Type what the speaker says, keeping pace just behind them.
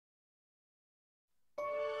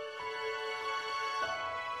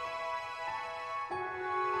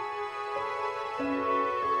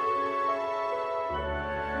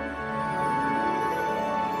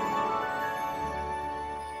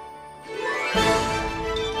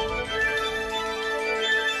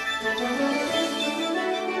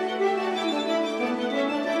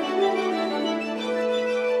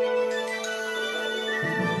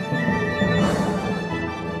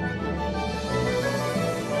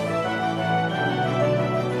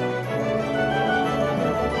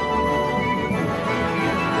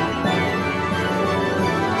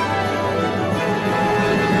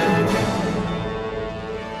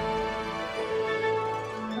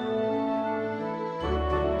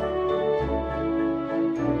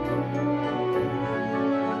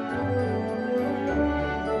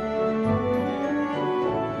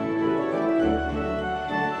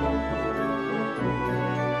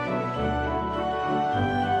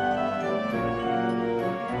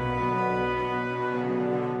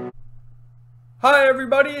Hi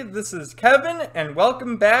everybody, this is Kevin and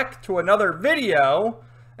welcome back to another video.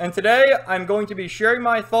 And today I'm going to be sharing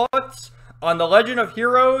my thoughts on The Legend of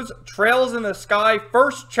Heroes Trails in the Sky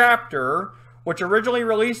first chapter, which originally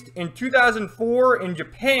released in 2004 in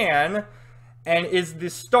Japan and is the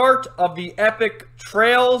start of the epic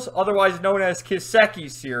Trails, otherwise known as Kiseki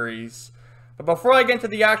series. But before I get into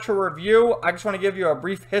the actual review, I just want to give you a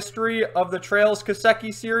brief history of the Trails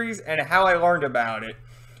Kiseki series and how I learned about it.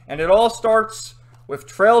 And it all starts with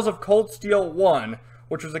Trails of Cold Steel 1,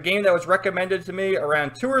 which was a game that was recommended to me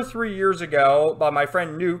around 2 or 3 years ago by my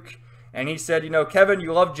friend Nuke. And he said, you know, Kevin,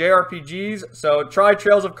 you love JRPGs, so try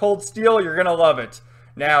Trails of Cold Steel, you're going to love it.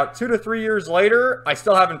 Now, 2 to 3 years later, I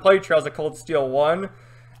still haven't played Trails of Cold Steel 1.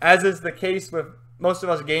 As is the case with most of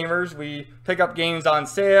us gamers, we pick up games on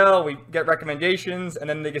sale, we get recommendations, and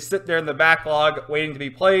then they just sit there in the backlog waiting to be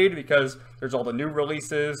played because there's all the new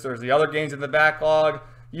releases, there's the other games in the backlog.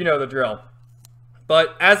 You know the drill.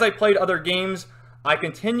 But as I played other games, I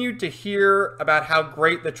continued to hear about how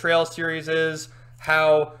great the Trails series is,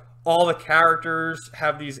 how all the characters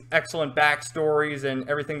have these excellent backstories and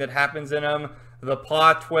everything that happens in them, the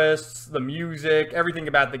plot twists, the music, everything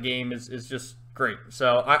about the game is just great.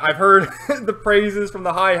 So I've heard the praises from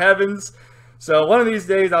the high heavens. So one of these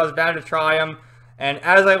days I was bound to try them. And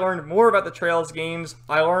as I learned more about the Trails games,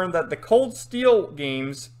 I learned that the Cold Steel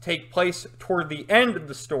games take place toward the end of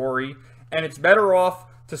the story, and it's better off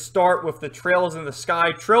to start with the Trails in the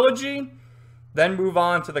Sky trilogy, then move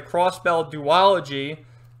on to the Crossbell duology,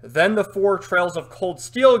 then the 4 Trails of Cold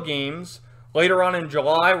Steel games. Later on in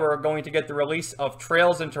July, we're going to get the release of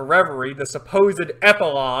Trails into Reverie, the supposed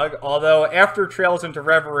epilogue, although after Trails into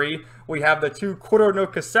Reverie, we have the 2 Kuro no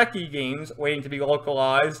Kiseki games waiting to be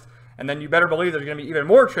localized. And then you better believe there's going to be even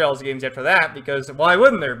more Trails games after that, because why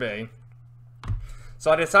wouldn't there be? So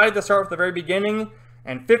I decided to start with the very beginning,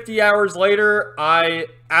 and 50 hours later, I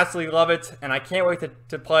absolutely love it, and I can't wait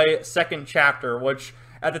to play second chapter, which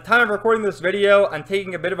at the time of recording this video, I'm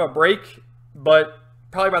taking a bit of a break, but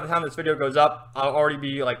probably by the time this video goes up, I'll already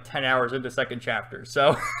be like 10 hours into second chapter.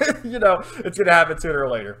 So, you know, it's going to happen sooner or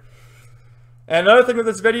later. And another thing with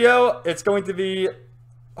this video, it's going to be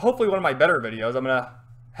hopefully one of my better videos. I'm going to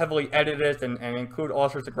heavily edit it and include all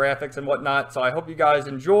sorts of graphics and whatnot, so I hope you guys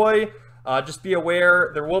enjoy. Just be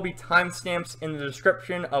aware there will be timestamps in the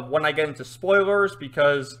description of when I get into spoilers,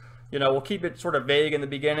 because, you know, we'll keep it sort of vague in the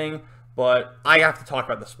beginning, but I have to talk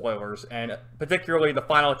about the spoilers, and particularly the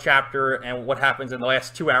final chapter and what happens in the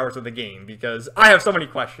last 2 hours of the game, because I have so many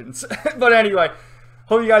questions. But anyway,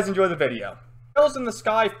 hope you guys enjoy the video. Trails in the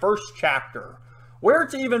Sky first chapter. Where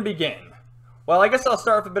to even begin? Well, I guess I'll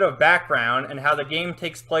start with a bit of background and how the game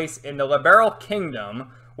takes place in the Liberal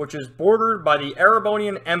Kingdom, which is bordered by the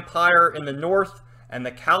Erebonian Empire in the north and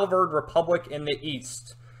the Calvard Republic in the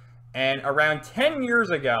east. And around 10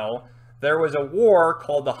 years ago, there was a war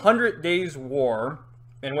called the 100 Days War,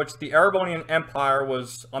 in which the Erebonian Empire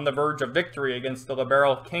was on the verge of victory against the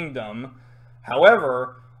Liberal Kingdom.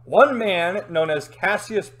 However, one man known as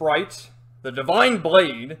Cassius Bright, the Divine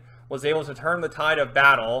Blade, was able to turn the tide of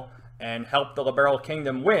battle and help the Liberal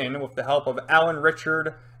Kingdom win with the help of Alan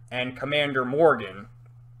Richard and Commander Morgan.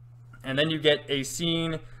 And then you get a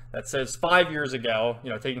scene that says 5 years ago, you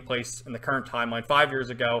know, taking place in the current timeline, 5 years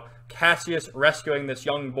ago, Cassius rescuing this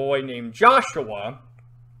young boy named Joshua,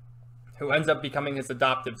 who ends up becoming his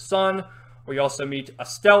adoptive son. We also meet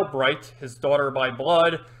Estelle Bright, his daughter by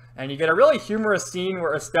blood, and you get a really humorous scene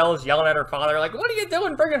where Estelle is yelling at her father, like, "What are you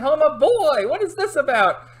doing bringing home a boy? What is this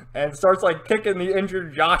about?" And starts, like, kicking the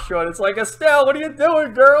injured Joshua, and it's like, "Estelle, what are you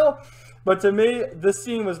doing, girl?" But to me, this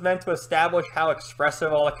scene was meant to establish how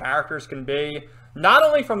expressive all the characters can be. Not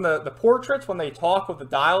only from the portraits when they talk with the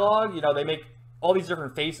dialogue, you know, they make all these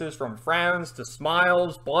different faces, from frowns to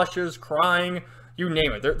smiles, blushes, crying, you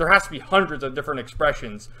name it. There has to be hundreds of different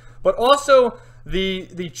expressions. But also the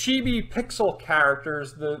chibi pixel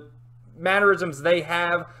characters, the mannerisms they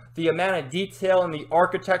have, the amount of detail in the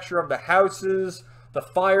architecture of the houses, the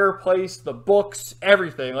fireplace, the books,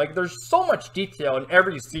 everything. Like, there's so much detail in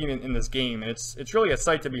every scene in this game, and it's really a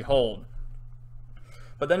sight to behold.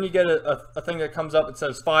 But then you get a thing that comes up that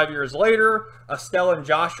says 5 years later, Estelle and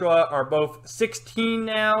Joshua are both 16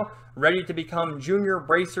 now, ready to become junior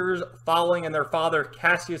bracers, following in their father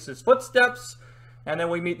Cassius's footsteps. And then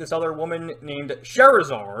we meet this other woman named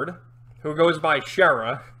Sherazard, who goes by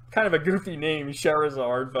Shera. Kind of a goofy name,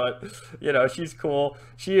 Sherazard, but, you know, she's cool.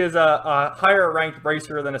 She is a higher ranked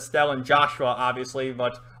bracer than Estelle and Joshua, obviously,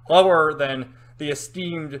 but lower than the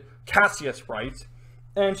esteemed Cassius Bright.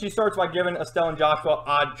 And she starts by giving Estelle and Joshua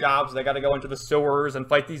odd jobs. They got to go into the sewers and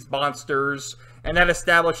fight these monsters. And that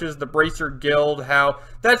establishes the Bracer Guild, how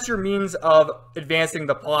that's your means of advancing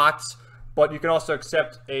the plots. But you can also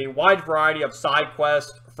accept a wide variety of side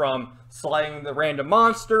quests, from slaying the random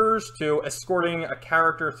monsters, to escorting a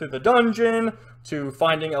character through the dungeon, to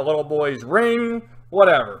finding a little boy's ring,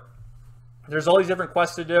 whatever. There's all these different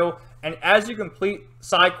quests to do. And as you complete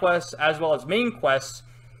side quests as well as main quests,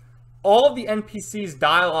 all of the NPCs'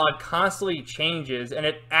 dialogue constantly changes, and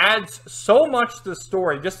it adds so much to the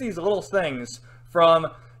story. Just these little things from,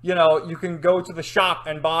 you know, you can go to the shop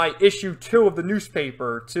and buy issue 2 of the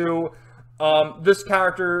newspaper, to this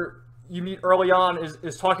character you meet early on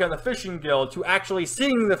is talking on the fishing guild, to actually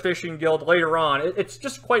seeing the fishing guild later on. It's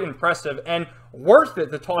just quite impressive and worth it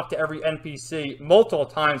to talk to every NPC multiple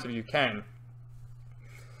times if you can.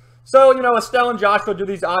 So, you know, Estelle and Joshua do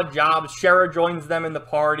these odd jobs. Shara joins them in the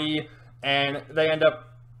party, and they end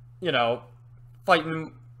up, you know,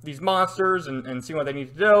 fighting these monsters and seeing what they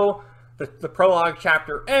need to do. The prologue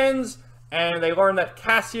chapter ends, and they learn that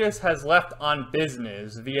Cassius has left on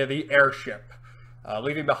business via the airship,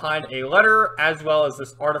 leaving behind a letter as well as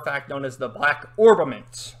this artifact known as the Black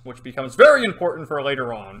Orbament, which becomes very important for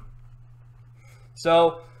later on.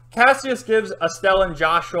 So Cassius gives Estelle and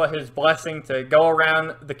Joshua his blessing to go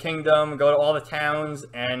around the kingdom, go to all the towns,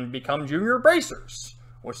 and become junior bracers,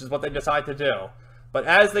 which is what they decide to do. But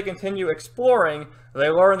as they continue exploring, they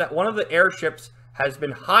learn that one of the airships has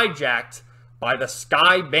been hijacked by the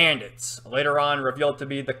Sky Bandits, later on revealed to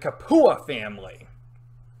be the Kapua family.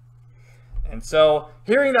 And so,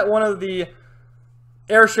 hearing that one of the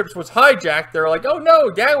airships was hijacked, they're like, oh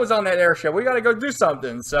no, Dad was on that airship, we gotta go do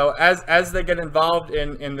something. So as they get involved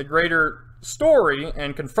in the greater story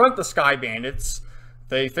and confront the Sky Bandits,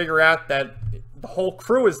 they figure out that the whole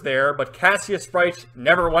crew is there, but Cassius Bright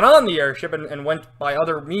never went on the airship and went by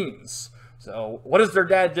other means. So what is their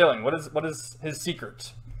dad doing? What is his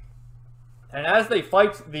secret? And as they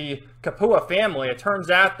fight the Kapua family, it turns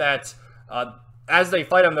out that as they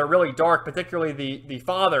fight them, they're really dark, particularly the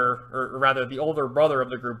father, or rather the older brother of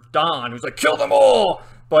the group, Don, who's like, kill them all!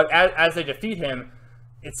 But as they defeat him,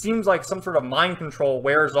 it seems like some sort of mind control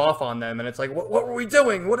wears off on them, and it's like, what were we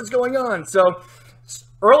doing? What is going on? So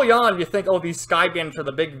early on, you think, oh, these Sky Bandits are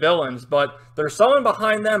the big villains, but there's someone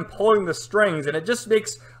behind them pulling the strings, and it just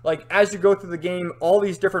makes, like, as you go through the game, all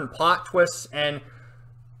these different plot twists, and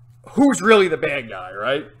who's really the bad guy,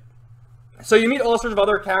 right? So you meet all sorts of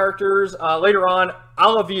other characters. Later on,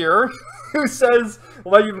 Olivia, who says,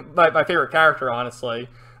 well, my favorite character, honestly,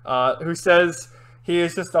 who says he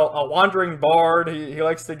is just a wandering bard. He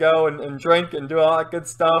likes to go and drink and do all that good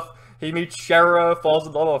stuff. He meets Shara, falls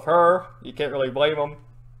in love with her. You can't really blame him.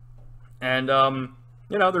 And,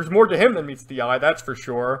 you know, there's more to him than meets the eye, that's for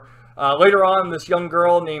sure. Later on, this young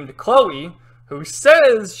girl named Chloe, who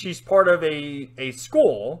says she's part of a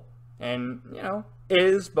school, and, you know,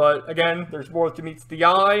 but again, there's more to meets the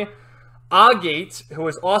eye. Agate, who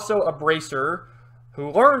is also a bracer, who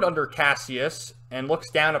learned under Cassius, and looks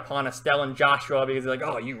down upon Estelle and Joshua because they're like,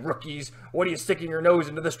 oh, you rookies, what are you sticking your nose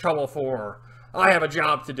into this trouble for? I have a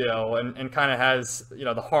job to do, and kind of has, you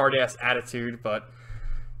know, the hard-ass attitude, but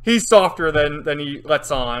he's softer than he lets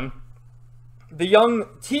on. The young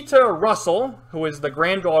Tita Russell, who is the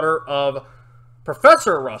granddaughter of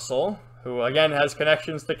Professor Russell, who again has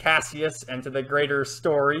connections to Cassius and to the greater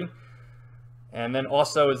story. And then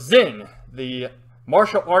also Zin, the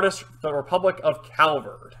martial artist from the Republic of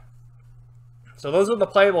Calvard. So those are the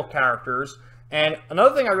playable characters. And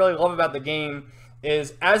another thing I really love about the game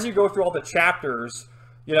is as you go through all the chapters,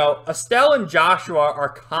 you know, Estelle and Joshua are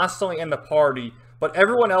constantly in the party, but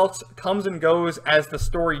everyone else comes and goes as the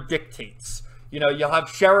story dictates. You know, you'll have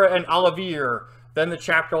Shara and Olivia. Then the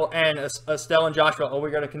chapter will end, Estelle and Joshua, oh, we're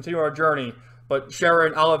going to continue our journey. But Shara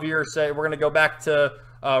and Olivia say, we're going to go back to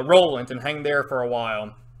Roland and hang there for a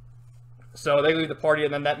while. So they leave the party,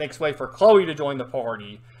 and then that makes way for Chloe to join the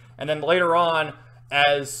party. And then later on,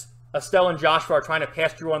 as Estelle and Joshua are trying to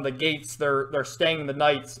pass through one of the gates, they're staying the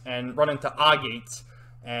night and run into Agate.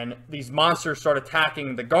 And these monsters start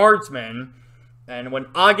attacking the guardsmen. And when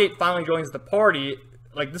Agate finally joins the party,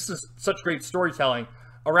 like, this is such great storytelling.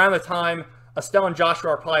 Around the time Estelle and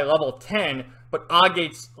Joshua are probably level 10, but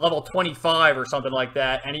Agate's level 25 or something like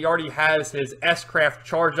that, and he already has his S-Craft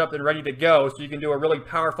charged up and ready to go, so you can do a really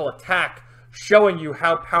powerful attack, showing you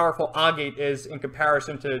how powerful Agate is in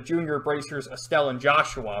comparison to junior bracers Estelle and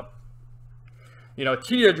Joshua. You know,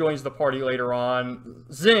 Tia joins the party later on,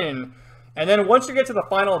 Zin, and then once you get to the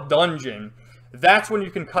final dungeon, that's when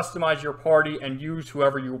you can customize your party and use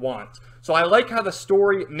whoever you want. So I like how the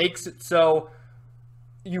story makes it so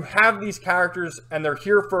you have these characters and they're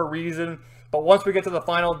here for a reason, but once we get to the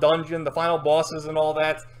final dungeon, the final bosses and all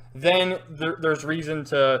that, then there's reason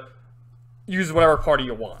to use whatever party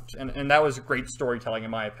you want. And that was great storytelling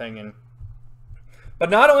in my opinion. But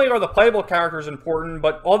not only are the playable characters important,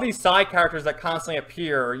 but all these side characters that constantly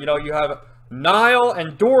appear. You know, you have Niall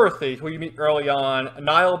and Dorothy, who you meet early on.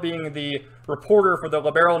 Niall being the reporter for the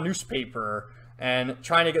Liberal newspaper and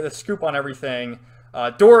trying to get the scoop on everything.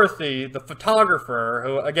 Dorothy, the photographer,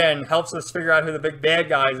 who, again, helps us figure out who the big bad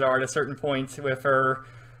guys are at a certain point with her,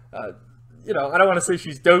 you know, I don't want to say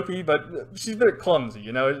she's dopey, but she's a bit clumsy,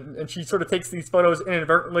 you know, and she sort of takes these photos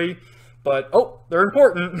inadvertently, but, oh, they're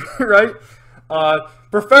important, right?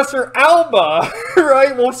 Professor Alba,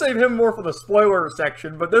 right? We'll save him more for the spoiler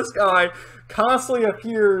section, but this guy constantly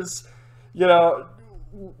appears, you know,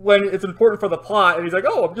 when it's important for the plot, and he's like,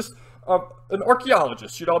 oh, I'm just an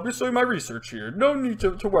archaeologist, you know, I'm just doing my research here. No need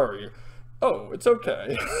to worry. Oh, it's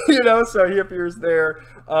okay. You know, so he appears there.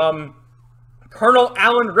 Colonel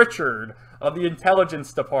Alan Richard of the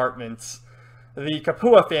Intelligence Department. The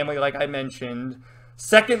Kapua family, like I mentioned.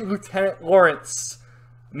 Second Lieutenant Lawrence.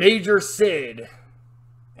 Major Sid.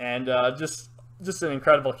 And just an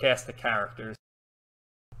incredible cast of characters.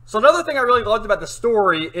 So another thing I really loved about the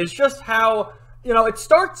story is just how, you know, it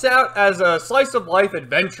starts out as a slice-of-life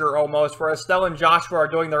adventure almost, where Estelle and Joshua are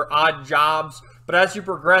doing their odd jobs, but as you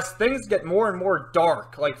progress, things get more and more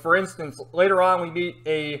dark. Like, for instance, later on we meet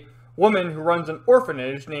a woman who runs an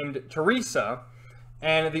orphanage named Teresa,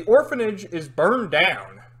 and the orphanage is burned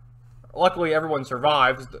down. Luckily, everyone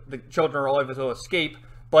survives. The children are all able to escape,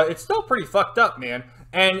 but it's still pretty fucked up, man.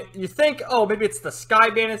 And you think, oh, maybe it's the Sky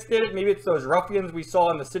Bandits did it, maybe it's those ruffians we saw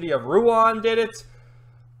in the city of Rouen did it.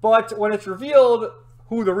 But when it's revealed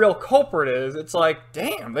who the real culprit is, it's like,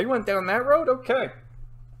 damn, they went down that road? Okay.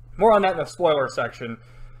 More on that in the spoiler section.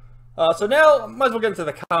 So now, might as well get into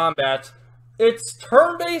the combat. It's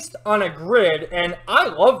turn-based on a grid, and I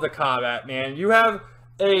love the combat, man. You have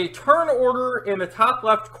a turn order in the top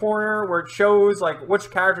left corner where it shows like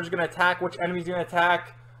which character is going to attack, which enemy is going to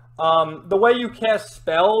attack. The way you cast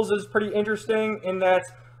spells is pretty interesting in that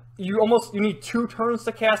you need 2 turns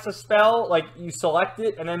to cast a spell. Like, you select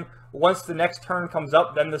it, and then once the next turn comes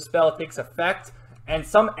up, then the spell takes effect. And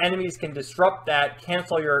some enemies can disrupt that,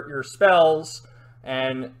 cancel your spells,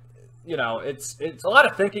 and, you know, it's a lot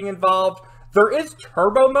of thinking involved. There is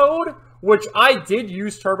turbo mode, which I did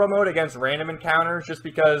use turbo mode against random encounters, just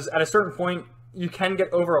because at a certain point, you can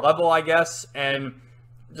get over level, I guess, and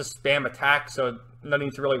just spam attack, so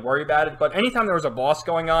nothing to really worry about it. But anytime there was a boss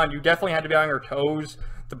going on, you definitely had to be on your toes.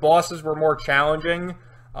 The bosses were more challenging,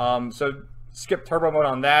 so skip turbo mode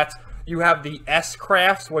on that. You have the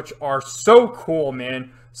S-crafts, which are so cool,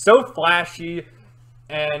 man. So flashy,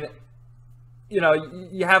 and, you know,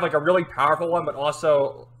 you have, like, a really powerful one, but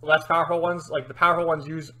also less powerful ones. Like, the powerful ones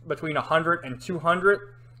use between 100 and 200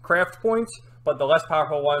 craft points, but the less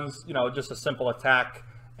powerful ones, you know, just a simple attack.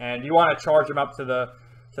 And you want to charge them up to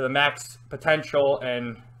the max potential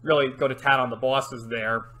and really go to town on the bosses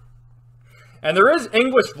there. And there is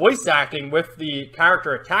English voice acting with the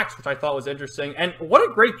character attacks, which I thought was interesting. And what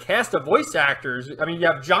a great cast of voice actors. I mean, you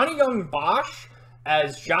have Johnny Young Bosch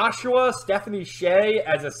as Joshua, Stephanie Shea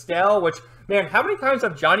as Estelle, which, man, how many times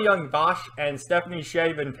have Johnny Young Bosch and Stephanie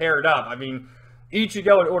Shea been paired up? I mean,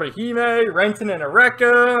 Ichigo and Orihime, Renton and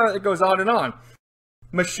Eureka, it goes on and on.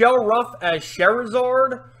 Michelle Ruff as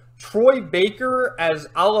Sherazard, Troy Baker as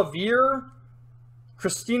Olivia,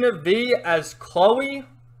 Christina V as Chloe,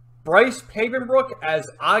 Bryce Pavenbrook as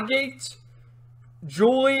Agate,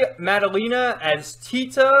 Julie Madalena as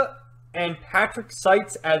Tita, and Patrick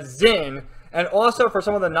Seitz as Zin. And also, for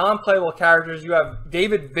some of the non-playable characters, you have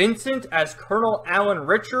David Vincent as Colonel Alan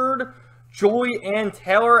Richard, Julie Ann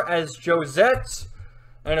Taylor as Josette,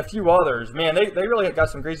 and a few others. Man, they really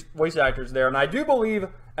got some great voice actors there. And I do believe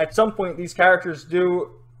at some point these characters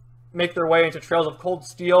do make their way into Trails of Cold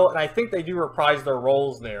Steel, and I think they do reprise their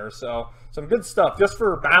roles there. So, some good stuff, just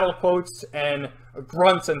for battle quotes and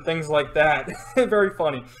grunts and things like that. Very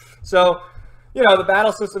funny. So, you know, the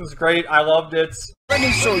battle system's great. I loved it. Let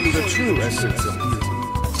me show you the true essence of beauty.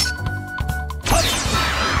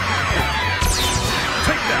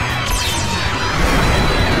 Take that!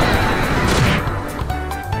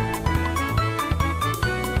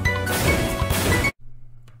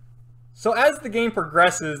 So as the game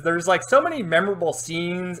progresses, there's like so many memorable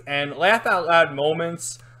scenes and laugh out loud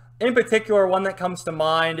moments. In particular, one that comes to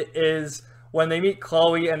mind is when they meet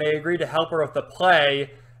Chloe and they agree to help her with the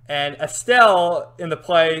play, and Estelle in the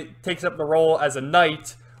play takes up the role as a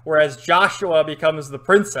knight, whereas Joshua becomes the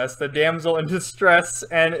princess, the damsel in distress,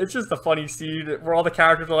 and it's just a funny scene where all the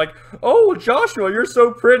characters are like, "Oh, Joshua, you're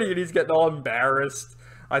so pretty," and he's getting all embarrassed.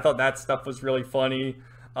 I thought that stuff was really funny.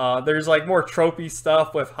 There's like more tropey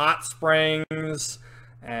stuff with hot springs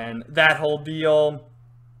and that whole deal.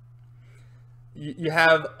 You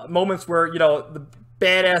have moments where, you know, the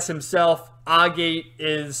badass himself, Agate,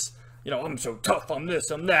 is, you know, "I'm so tough, I'm this,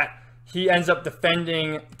 I'm that." He ends up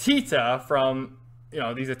defending Tita from, you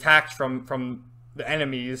know, these attacks from the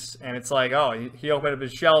enemies, and it's like, oh, he opened up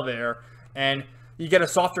his shell there, and you get a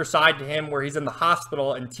softer side to him where he's in the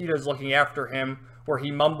hospital and Tita's looking after him, where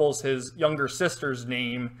he mumbles his younger sister's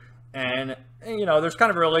name, and, you know, there's kind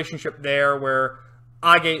of a relationship there where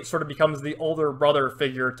Agate sort of becomes the older brother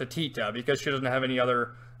figure to Tita because she doesn't have any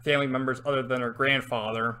other family members other than her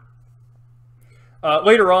grandfather.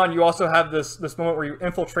 Later on, you also have this moment where you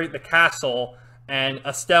infiltrate the castle, and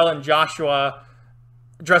Estelle and Joshua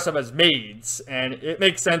dress up as maids, and it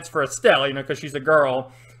makes sense for Estelle, you know, because she's a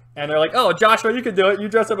girl. And they're like, "Oh, Joshua, you can do it. You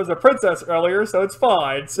dressed up as a princess earlier, so it's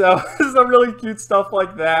fine." So some really cute stuff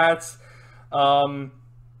like that.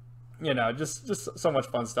 You know, just so much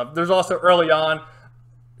fun stuff. There's also early on,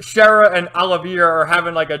 Shara and Olivia are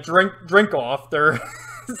having like a drink off. They're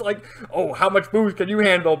it's like, "Oh, how much booze can you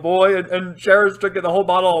handle, boy?" And Shara's drinking the whole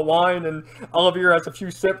bottle of wine, and Olivia has a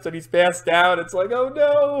few sips, and he's passed out. It's like, oh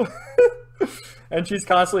no. And she's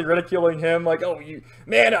constantly ridiculing him, like, "Oh, you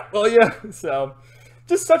man up, will you?" So,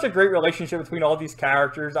 just such a great relationship between all these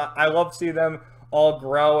characters. I love seeing them all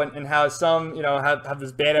grow and how some, you know, have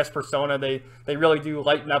this badass persona. They really do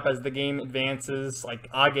lighten up as the game advances, like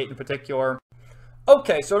Agate in particular.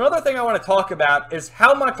 Okay, so another thing I want to talk about is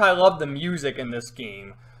how much I love the music in this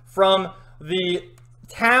game. From the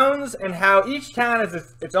towns and how each town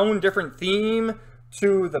has its own different theme,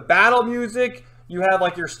 to the battle music. You have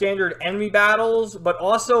like your standard enemy battles, but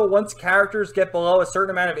also once characters get below a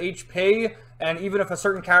certain amount of HP, and even if a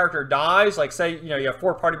certain character dies, like say, you know, you have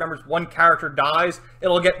 4 party members, one character dies,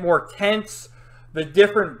 it'll get more tense. The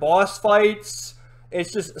different boss fights,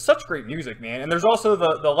 it's just such great music, man. And there's also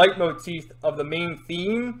the leitmotif of the main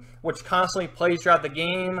theme, which constantly plays throughout the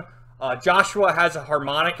game. Joshua has a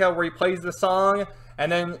harmonica where he plays the song,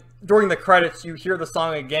 and then during the credits you hear the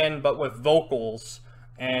song again, but with vocals,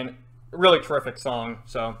 and really terrific song.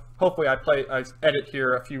 So hopefully I edit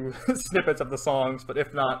here a few snippets of the songs, but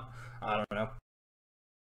if not, I don't know.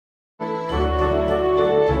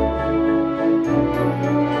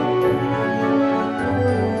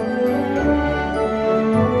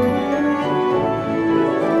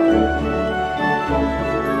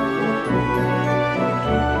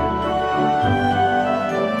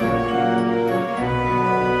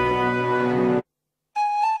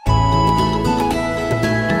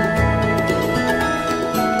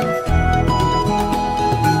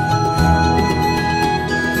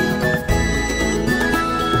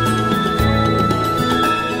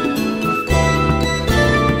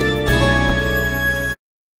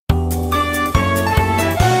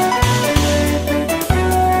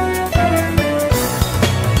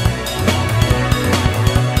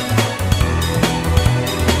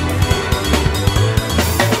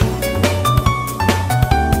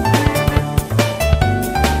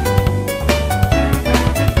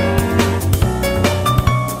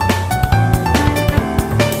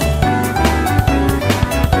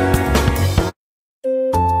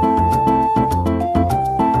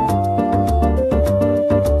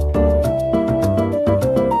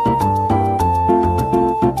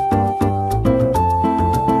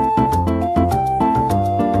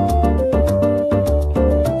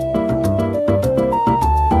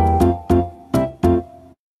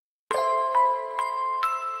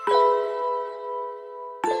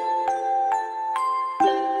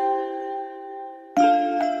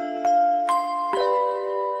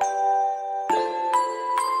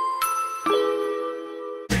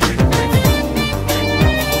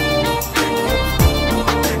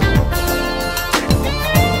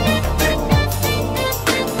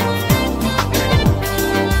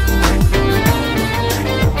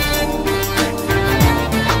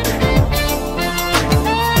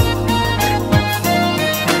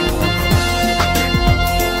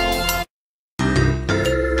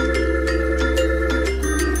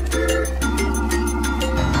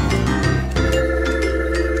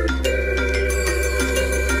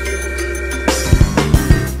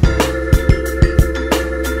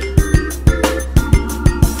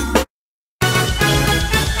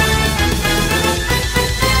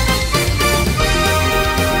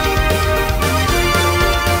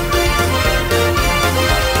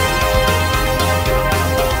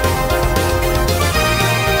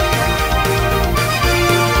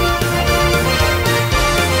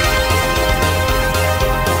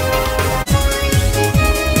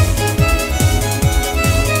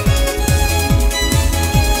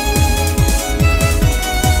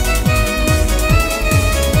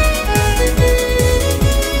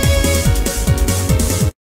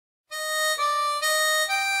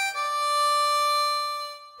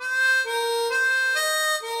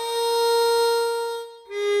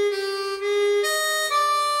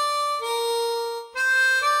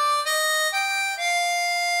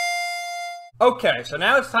 Okay, so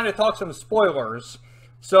now it's time to talk some spoilers.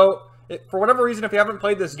 So, for whatever reason, if you haven't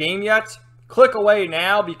played this game yet, click away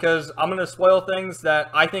now because I'm going to spoil things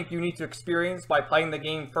that I think you need to experience by playing the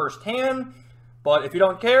game firsthand. But if you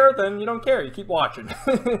don't care, then you don't care. You keep watching.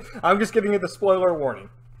 I'm just giving you the spoiler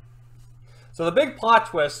warning. So the big plot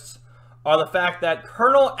twists are the fact that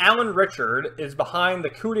Colonel Alan Richard is behind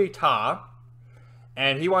the coup d'etat,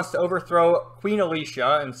 and he wants to overthrow Queen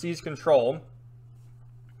Alicia and seize control.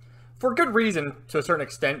 For good reason, to a certain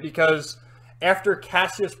extent, because after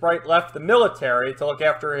Cassius Bright left the military to look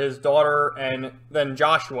after his daughter and then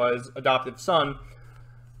Joshua's adopted son,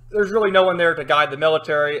 there's really no one there to guide the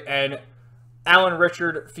military, and Alan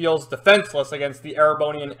Richard feels defenseless against the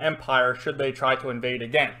Erebonian Empire should they try to invade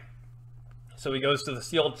again. So he goes to the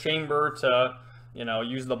sealed chamber to,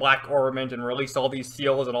 use the black ornament and release all these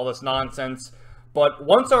seals and all this nonsense. But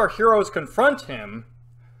once our heroes confront him,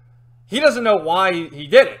 he doesn't know why he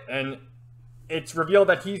did it. And it's revealed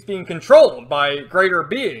that he's being controlled by greater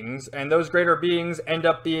beings, and those greater beings end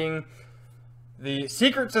up being the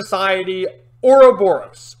secret society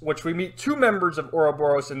Ouroboros, which we meet 2 members of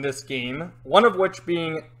Ouroboros in this game, one of which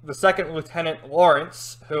being the 2nd Lieutenant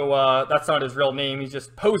Lawrence, who, that's not his real name, he's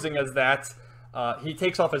just posing as that. He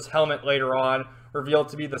takes off his helmet later on, revealed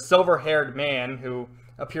to be the silver-haired man who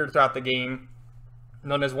appeared throughout the game,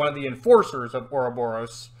 known as one of the enforcers of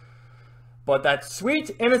Ouroboros. But that sweet,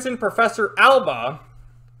 innocent Professor Alba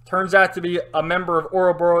turns out to be a member of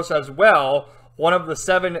Ouroboros as well, one of the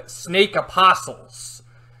 7 Snake Apostles.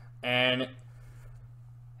 And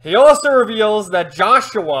he also reveals that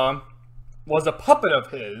Joshua was a puppet of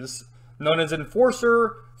his, known as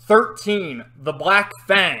Enforcer 13, the Black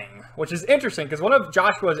Fang, which is interesting because one of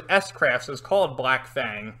Joshua's S-crafts is called Black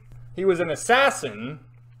Fang. He was an assassin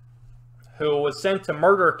who was sent to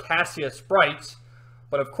murder Cassius Bright,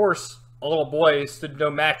 but of course, a little boy stood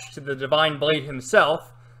no match to the Divine Blade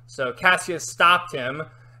himself, so Cassius stopped him,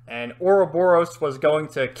 and Ouroboros was going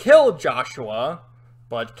to kill Joshua,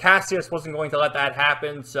 but Cassius wasn't going to let that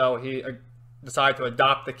happen, so he decided to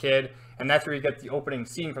adopt the kid, and that's where you get the opening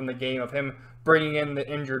scene from the game of him bringing in the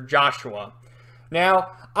injured Joshua.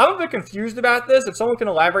 Now, I'm a bit confused about this, if someone can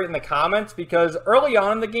elaborate in the comments, because early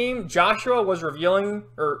on in the game, Joshua was revealing,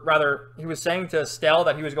 or rather, he was saying to Estelle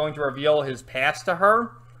that he was going to reveal his past to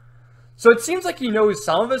her. So it seems like he knows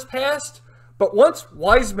some of his past, but once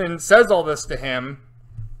Wiseman says all this to him,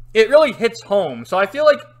 it really hits home. So I feel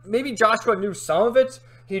like maybe Joshua knew some of it.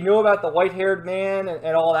 He knew about the white-haired man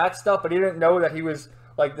and all that stuff, but he didn't know that he was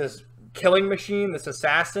like this killing machine, this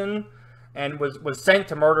assassin, and was sent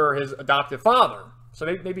to murder his adoptive father. So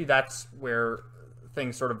maybe that's where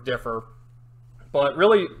things sort of differ. But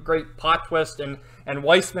really great plot twist, and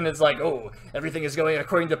Weissman is like, oh, everything is going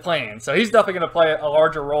according to plan. So he's definitely going to play a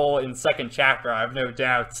larger role in 2nd chapter, I have no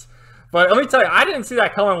doubts. But let me tell you, I didn't see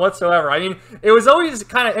that coming whatsoever. I mean, it was always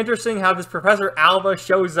kind of interesting how this Professor Alba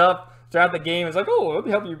shows up throughout the game. It's like, oh, let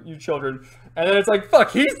me help you children. And then it's like,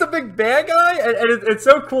 fuck, he's the big bad guy? And it's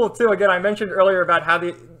so cool, too. Again, I mentioned earlier about how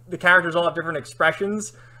the characters all have different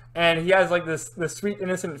expressions. And he has, like, this sweet,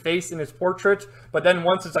 innocent face in his portrait. But then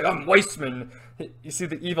once it's like, I'm Weissman, you see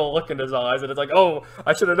the evil look in his eyes. And it's like, oh,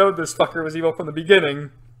 I should have known this fucker was evil from the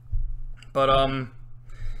beginning. But,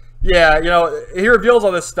 yeah, he reveals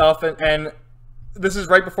all this stuff, and this is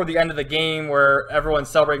right before the end of the game where everyone's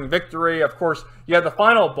celebrating victory. Of course, you have the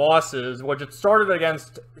final bosses, which it started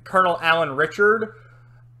against Colonel Alan Richard,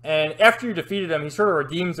 and after you defeated him, he sort of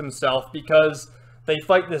redeems himself because they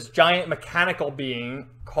fight this giant mechanical being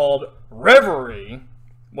called Reverie,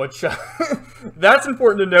 which, that's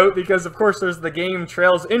important to note because, of course, there's the game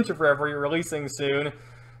Trails into Reverie releasing soon,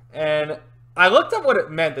 and I looked up what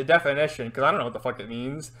it meant, the definition, because I don't know what the fuck it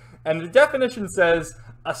means. And the definition says,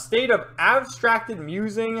 a state of abstracted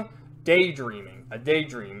musing, daydreaming. A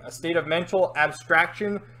daydream. A state of mental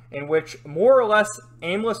abstraction in which more or less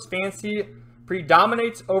aimless fancy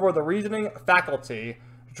predominates over the reasoning faculty.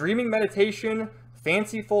 Dreaming meditation,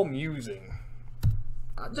 fanciful musing.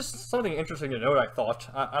 Just something interesting to note, I thought.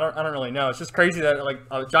 I don't really know. It's just crazy that, like,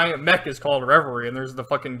 a giant mech is called Reverie, and there's the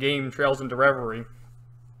fucking game Trails into Reverie.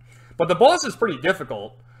 But the boss is pretty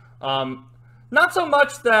difficult. Not so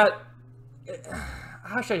much that...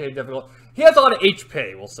 How should I say difficult? He has a lot of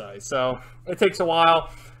HP, we'll say. So, it takes a while.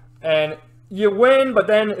 And you win, but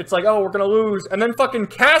then it's like, oh, we're gonna lose. And then fucking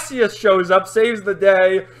Cassius shows up, saves the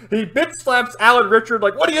day. He bitch-slaps Alan Richard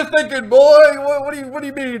like, what are you thinking, boy? What do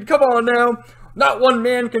you mean? Come on now. Not one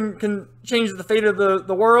man can change the fate of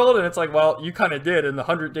the world. And it's like, well, you kind of did in the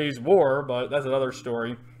 100 Days War, but that's another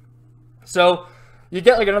story. So... you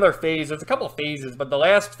get, like, another phase. There's a couple of phases, but the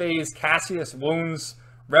last phase, Cassius wounds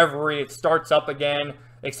Reverie. It starts up again.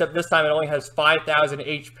 except this time it only has 5,000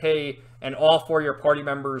 HP, and all 4 of your party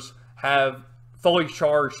members have fully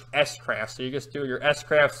charged S-crafts. So you just do your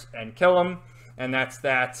S-crafts and kill them, and that's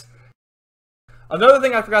that. Another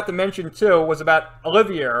thing I forgot to mention too was about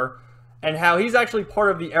Olivier, and how he's actually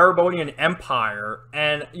part of the Erebonian Empire.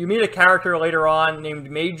 And you meet a character later on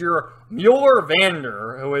named Major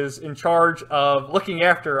Mueller-Vander, who is in charge of looking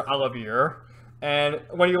after Olivier. And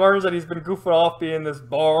when he learns that he's been goofing off being this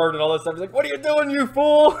bard and all this stuff, he's like, "What are you doing, you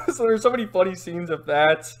fool?" So there's so many funny scenes of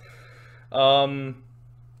that.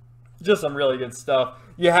 Just some really good stuff.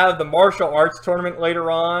 You have the martial arts tournament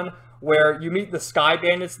later on, where you meet the Sky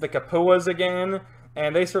Bandits, the Kapuas again,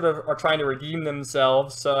 and they sort of are trying to redeem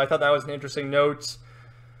themselves, so I thought that was an interesting note.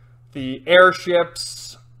 The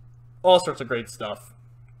airships, all sorts of great stuff.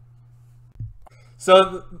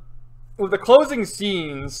 So, with the closing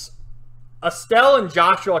scenes, Estelle and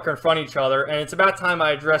Joshua confront each other, and it's about time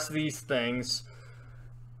I address these things.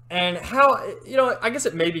 And how, you know, I guess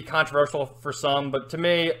it may be controversial for some, but to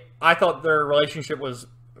me, I thought their relationship was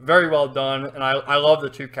very well done, and I love the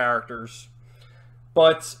two characters.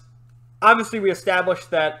 But obviously, we established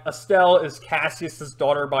that Estelle is Cassius's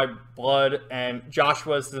daughter by blood, and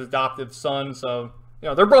Joshua is his adoptive son, so, you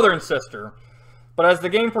know, they're brother and sister. But as the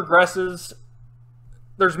game progresses,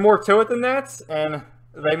 there's more to it than that, and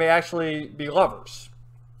they may actually be lovers.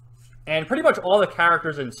 And pretty much all the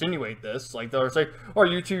characters insinuate this. Like, they'll say, "Are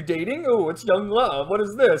you two dating? Oh, it's young love. What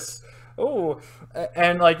is this? Oh,"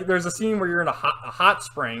 and like there's a scene where you're in a hot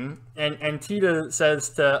spring, and Tita says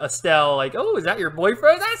to Estelle, like, "Oh, is that your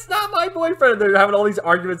boyfriend?" "That's not my boyfriend." They're having all these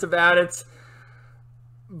arguments about it,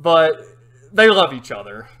 but they love each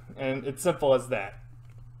other, and it's simple as that.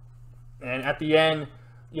 And at the end,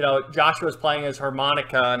 you know, Joshua's playing his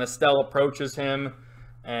harmonica, and Estelle approaches him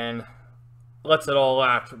and lets it all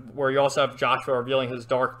out, where you also have Joshua revealing his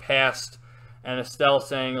dark past, and Estelle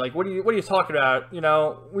saying, like, what are you talking about? You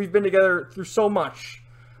know, we've been together through so much.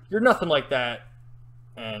 You're nothing like that.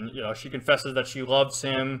 And, you know, she confesses that she loves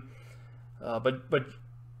him.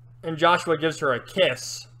 And Joshua gives her a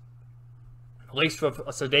kiss, laced with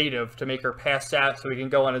a sedative, to make her pass out so he can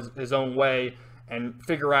go on his own way and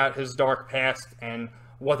figure out his dark past and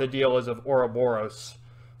what the deal is of Ouroboros.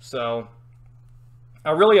 So,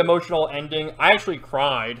 a really emotional ending. I actually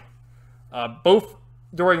cried, both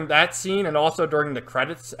during that scene and also during the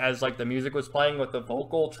credits, as like the music was playing with the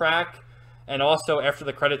vocal track, and also after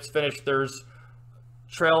the credits finished, there's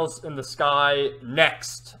Trails in the Sky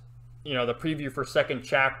Next, you know, the preview for second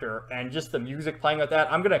chapter, and just the music playing with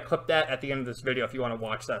that. I'm gonna clip that at the end of this video if you want to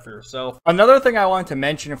watch that for yourself. Another thing I wanted to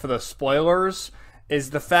mention for the spoilers is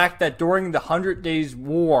the fact that during the 100 Days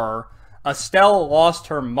War, Estelle lost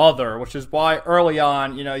her mother, which is why early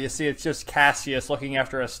on, you know, you see it's just Cassius looking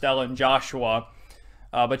after Estelle and Joshua.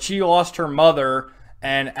 But she lost her mother,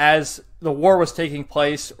 and as the war was taking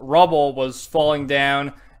place, rubble was falling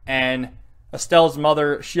down, and Estelle's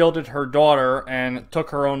mother shielded her daughter and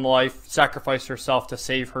took her own life, sacrificed herself to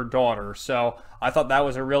save her daughter. So I thought that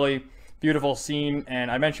was a really beautiful scene,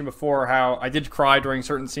 and I mentioned before how I did cry during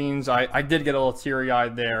certain scenes. I did get a little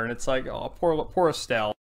teary-eyed there, and it's like, oh, poor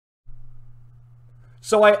Estelle.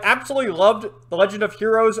 So I absolutely loved The Legend of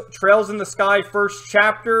Heroes Trails in the Sky first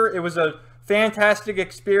chapter. It was a fantastic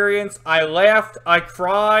experience. I laughed, I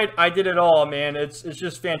cried, I did it all, man. It's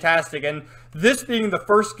just fantastic. And this being the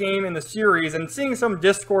first game in the series, and seeing some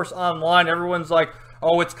discourse online, everyone's like,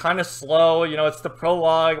 oh, it's kind of slow, you know, it's the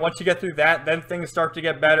prologue. Once you get through that, then things start to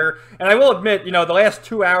get better. And I will admit, you know, the last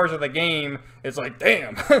 2 hours of the game, it's like,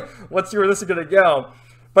 damn, let's see where this is going to go.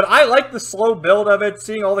 But I like the slow build of it,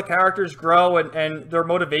 seeing all the characters grow and their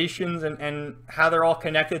motivations and how they're all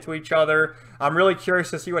connected to each other. I'm really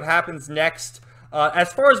curious to see what happens next.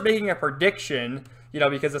 As far as making a prediction, you know,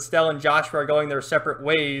 because Estelle and Joshua are going their separate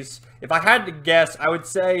ways, if I had to guess, I would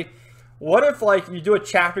say, what if, like, you do a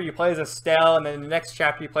chapter, you play as Estelle, and then the next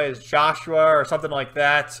chapter you play as Joshua, or something like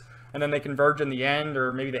that, and then they converge in the end,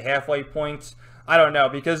 or maybe the halfway point? I don't know,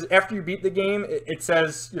 because after you beat the game, it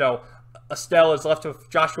says, you know, Estelle is left with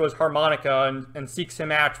Joshua's harmonica and seeks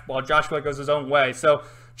him out while Joshua goes his own way. So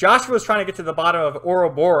Joshua's trying to get to the bottom of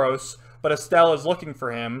Ouroboros, but Estelle is looking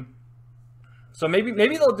for him. So maybe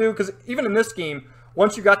they'll do, because even in this game,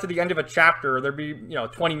 once you got to the end of a chapter, there'd be, you know,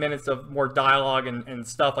 20 minutes of more dialogue and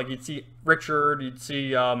stuff. Like, you'd see Richard, you'd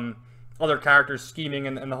see other characters scheming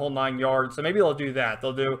and the whole 9 yards. So maybe they'll do that.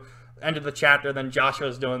 They'll do end of the chapter, then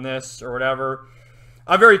Joshua's doing this or whatever.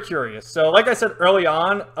 I'm very curious. So like I said early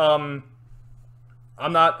on,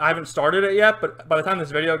 I haven't started it yet, but by the time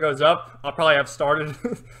this video goes up, I'll probably have started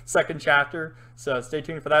second chapter. So stay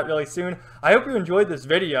tuned for that really soon. I hope you enjoyed this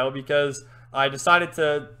video because I decided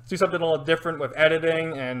to do something a little different with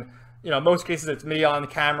editing, and most cases it's me on the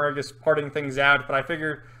camera just parting things out, but I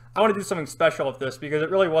figured I want to do something special with this because it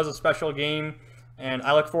really was a special game. And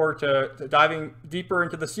I look forward to diving deeper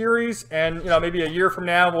into the series, and maybe a year from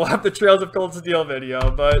now we'll have the Trails of Cold Steel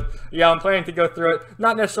video. But yeah, I'm planning to go through it,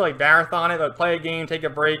 not necessarily marathon it, but play a game, take a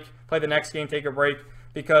break, play the next game, take a break,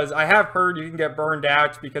 because I have heard you can get burned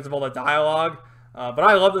out because of all the dialogue. But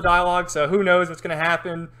I love the dialogue, so who knows what's going to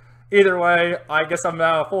happen. Either way, I guess I'm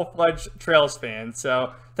now a full-fledged Trails fan.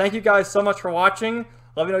 So thank you guys so much for watching.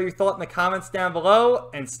 Let me know your thoughts in the comments down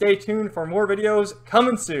below, and stay tuned for more videos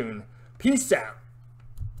coming soon. Peace out.